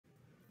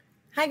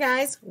Hi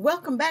guys,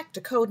 welcome back to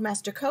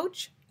Codemaster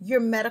Coach, your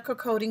medical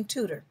coding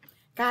tutor.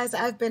 Guys,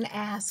 I've been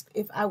asked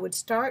if I would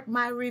start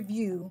my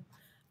review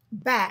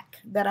back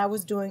that I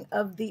was doing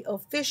of the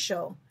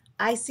official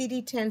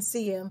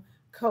ICD-10-CM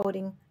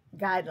coding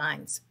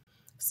guidelines.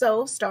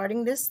 So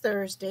starting this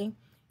Thursday,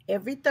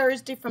 every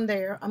Thursday from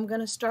there, I'm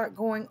going to start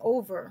going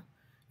over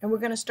and we're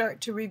going to start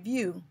to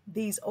review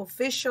these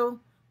official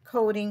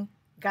coding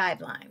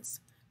guidelines.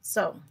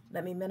 So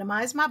let me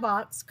minimize my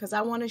box because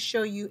I want to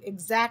show you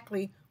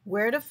exactly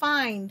where to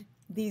find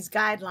these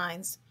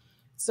guidelines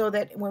so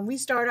that when we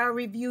start our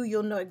review,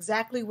 you'll know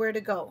exactly where to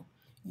go.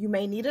 You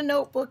may need a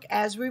notebook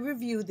as we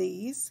review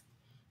these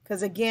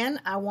because, again,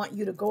 I want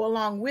you to go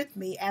along with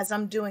me as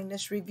I'm doing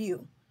this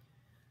review.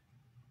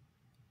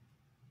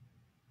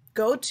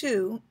 Go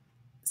to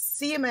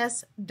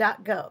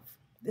cms.gov.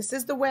 This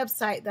is the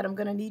website that I'm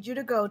going to need you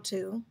to go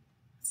to,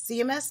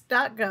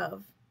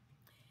 cms.gov,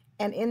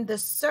 and in the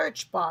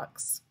search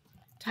box,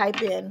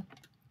 type in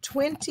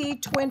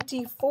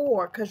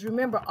 2024, because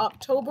remember,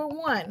 October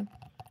 1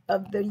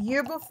 of the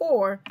year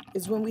before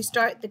is when we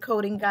start the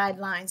coding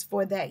guidelines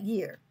for that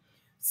year.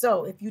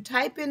 So if you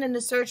type in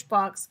the search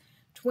box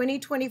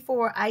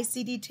 2024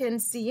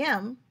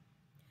 ICD-10-CM,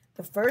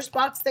 the first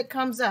box that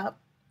comes up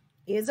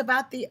is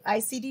about the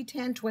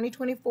ICD-10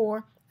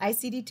 2024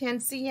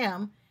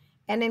 ICD-10-CM,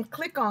 and then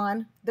click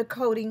on the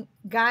coding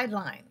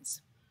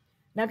guidelines.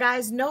 Now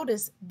guys,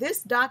 notice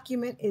this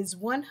document is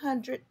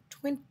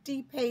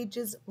 120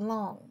 pages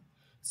long.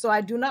 So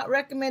I do not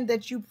recommend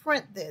that you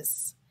print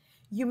this.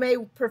 You may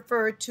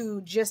prefer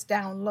to just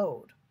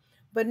download.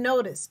 But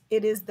notice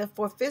it is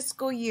for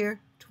fiscal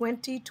year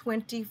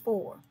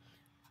 2024.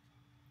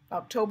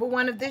 October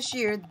 1 of this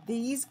year,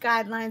 these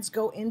guidelines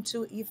go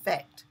into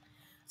effect.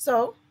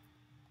 So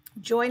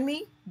join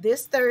me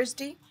this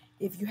Thursday.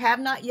 If you have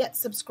not yet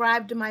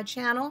subscribed to my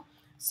channel,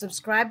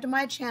 subscribe to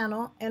my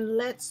channel and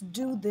let's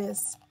do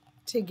this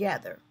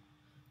together.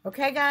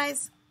 Okay,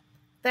 guys?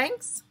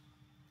 Thanks.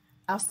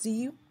 I'll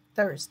see you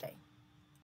Thursday.